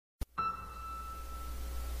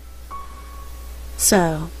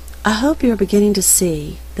So, I hope you're beginning to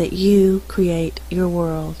see that you create your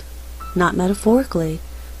world, not metaphorically,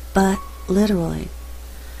 but literally.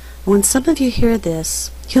 When some of you hear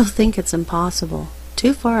this, you'll think it's impossible,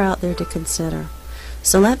 too far out there to consider.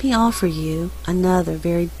 So let me offer you another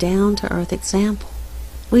very down-to-earth example.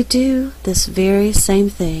 We do this very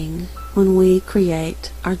same thing when we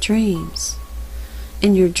create our dreams.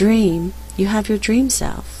 In your dream, you have your dream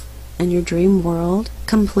self, and your dream world,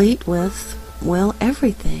 complete with, well,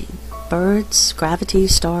 everything. Birds, gravity,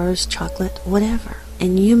 stars, chocolate, whatever.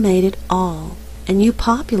 And you made it all. And you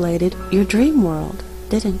populated your dream world,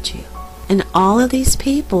 didn't you? And all of these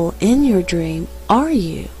people in your dream are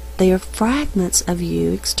you. They are fragments of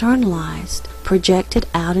you externalized, projected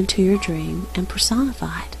out into your dream and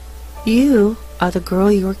personified. You are the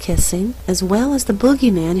girl you are kissing, as well as the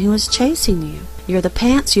boogeyman who is chasing you. You're the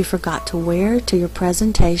pants you forgot to wear to your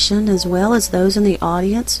presentation, as well as those in the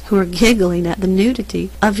audience who are giggling at the nudity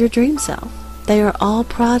of your dream self. They are all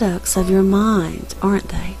products of your mind, aren't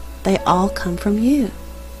they? They all come from you.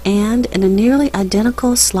 And in a nearly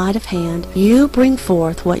identical sleight of hand, you bring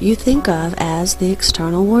forth what you think of as the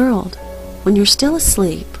external world. When you're still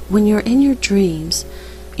asleep, when you're in your dreams,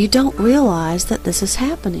 you don't realize that this is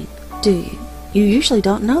happening, do you? You usually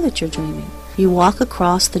don't know that you're dreaming. You walk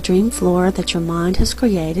across the dream floor that your mind has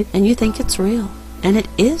created, and you think it's real. And it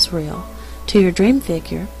is real to your dream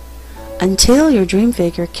figure, until your dream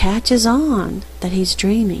figure catches on that he's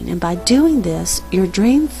dreaming. And by doing this, your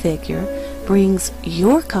dream figure brings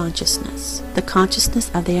your consciousness, the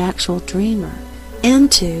consciousness of the actual dreamer,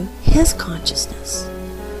 into his consciousness.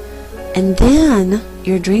 And then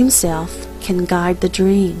your dream self can guide the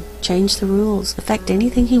dream, change the rules, affect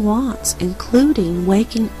anything he wants, including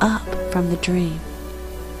waking up from the dream.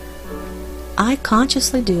 I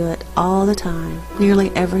consciously do it all the time, nearly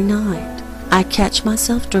every night. I catch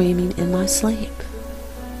myself dreaming in my sleep.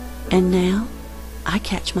 And now, I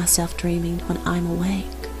catch myself dreaming when I'm awake.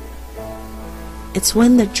 It's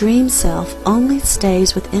when the dream self only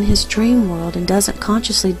stays within his dream world and doesn't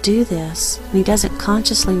consciously do this, and he doesn't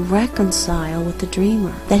consciously reconcile with the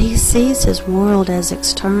dreamer, that he sees his world as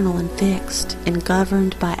external and fixed and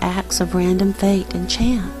governed by acts of random fate and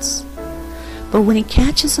chance. But when he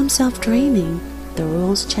catches himself dreaming, the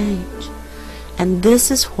rules change. And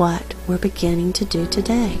this is what we're beginning to do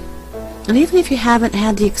today. And even if you haven't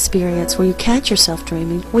had the experience where you catch yourself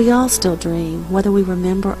dreaming, we all still dream, whether we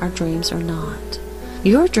remember our dreams or not.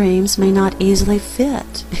 Your dreams may not easily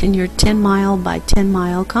fit in your 10-mile by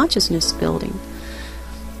 10-mile consciousness building.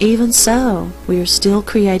 Even so, we are still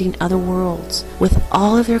creating other worlds with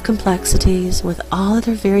all of their complexities, with all of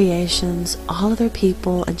their variations, all of their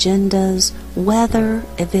people, agendas, weather,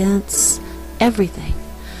 events, everything.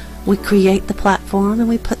 We create the platform and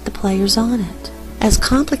we put the players on it. As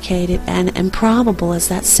complicated and improbable as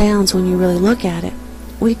that sounds when you really look at it,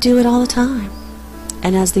 we do it all the time.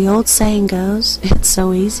 And as the old saying goes, it's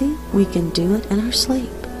so easy, we can do it in our sleep.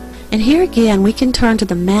 And here again, we can turn to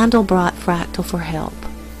the Mandelbrot fractal for help.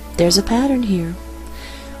 There's a pattern here.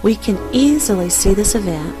 We can easily see this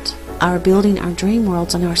event, our building our dream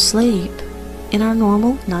worlds in our sleep, in our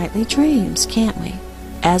normal nightly dreams, can't we?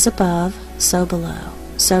 As above, so below.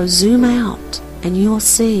 So zoom out, and you will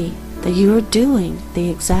see that you are doing the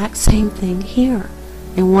exact same thing here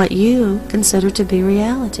in what you consider to be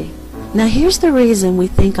reality. Now here's the reason we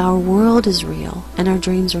think our world is real and our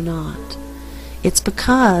dreams are not. It's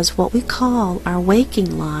because what we call our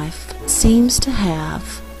waking life seems to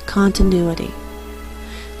have continuity.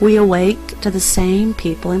 We awake to the same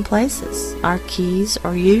people and places. Our keys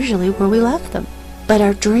are usually where we left them. But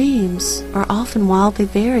our dreams are often wildly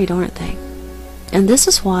varied, aren't they? And this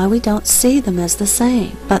is why we don't see them as the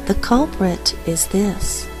same. But the culprit is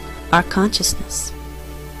this, our consciousness.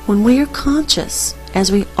 When we are conscious,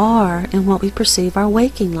 as we are in what we perceive our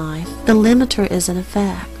waking life, the limiter is in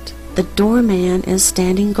effect. The doorman is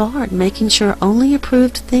standing guard, making sure only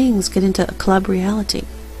approved things get into a club reality.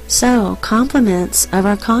 So, complements of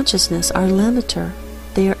our consciousness are limiter.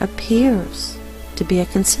 There appears to be a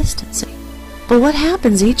consistency. But what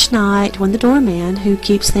happens each night when the doorman, who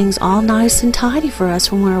keeps things all nice and tidy for us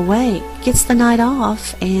when we're awake, gets the night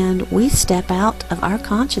off and we step out of our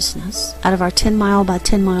consciousness, out of our 10-mile by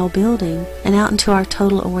 10-mile building, and out into our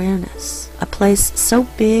total awareness, a place so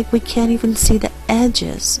big we can't even see the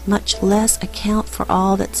edges, much less account for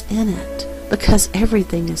all that's in it, because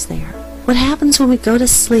everything is there. What happens when we go to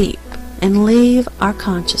sleep and leave our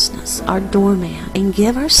consciousness, our doorman, and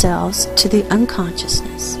give ourselves to the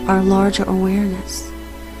unconsciousness, our larger awareness?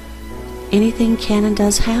 Anything can and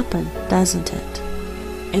does happen, doesn't it?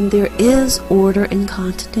 And there is order and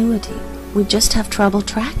continuity. We just have trouble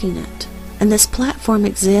tracking it. And this platform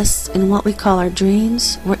exists in what we call our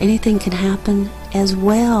dreams, where anything can happen, as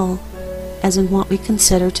well as in what we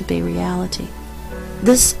consider to be reality.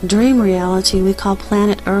 This dream reality we call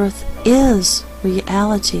planet Earth is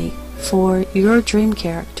reality for your dream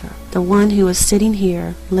character, the one who is sitting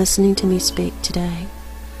here listening to me speak today.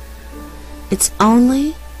 It's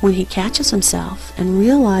only when he catches himself and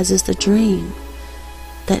realizes the dream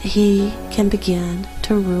that he can begin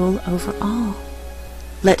to rule over all.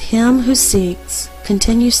 Let him who seeks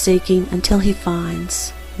continue seeking until he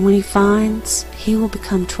finds. When he finds, he will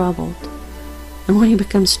become troubled. And when he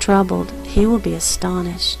becomes troubled, he will be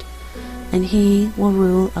astonished, and he will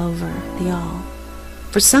rule over the all.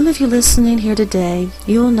 For some of you listening here today,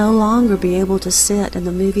 you will no longer be able to sit in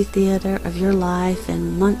the movie theater of your life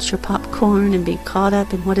and munch your popcorn and be caught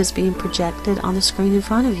up in what is being projected on the screen in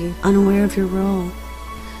front of you, unaware of your role.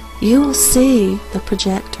 You will see the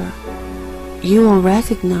projector. You will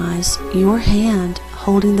recognize your hand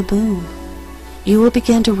holding the boom. You will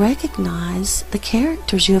begin to recognize the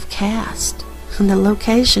characters you have cast and the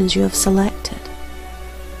locations you have selected.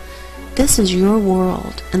 This is your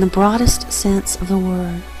world in the broadest sense of the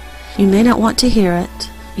word. You may not want to hear it.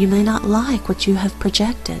 You may not like what you have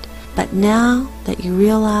projected. But now that you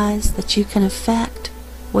realize that you can affect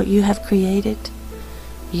what you have created,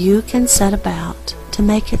 you can set about to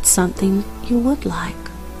make it something you would like.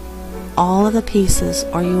 All of the pieces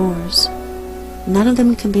are yours. None of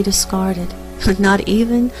them can be discarded. Not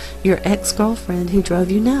even your ex-girlfriend who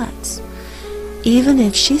drove you nuts. Even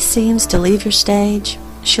if she seems to leave your stage,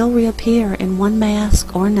 she'll reappear in one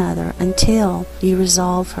mask or another until you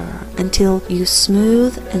resolve her, until you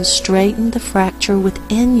smooth and straighten the fracture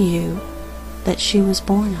within you that she was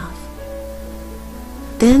born of.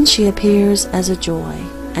 Then she appears as a joy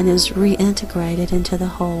and is reintegrated into the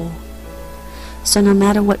whole. So no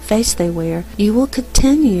matter what face they wear, you will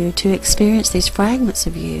continue to experience these fragments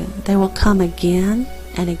of you. They will come again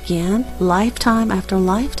and again, lifetime after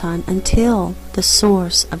lifetime, until the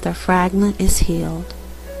source of their fragment is healed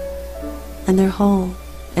and they're whole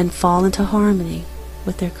and fall into harmony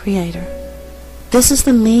with their Creator. This is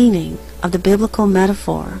the meaning of the biblical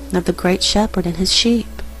metaphor of the great shepherd and his sheep.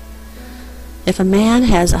 If a man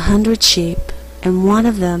has 100 sheep and one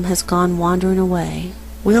of them has gone wandering away,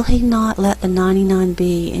 will he not let the 99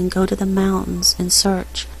 be and go to the mountains in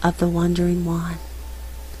search of the wandering one?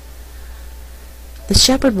 The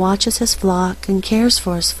shepherd watches his flock and cares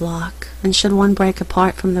for his flock, and should one break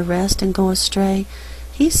apart from the rest and go astray,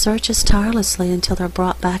 he searches tirelessly until they're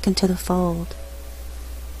brought back into the fold.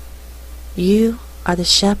 You are the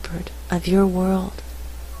shepherd of your world.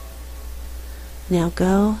 Now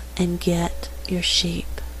go and get your sheep.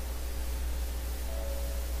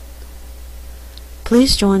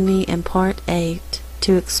 Please join me in Part 8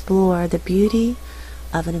 to explore the beauty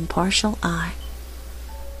of an impartial eye.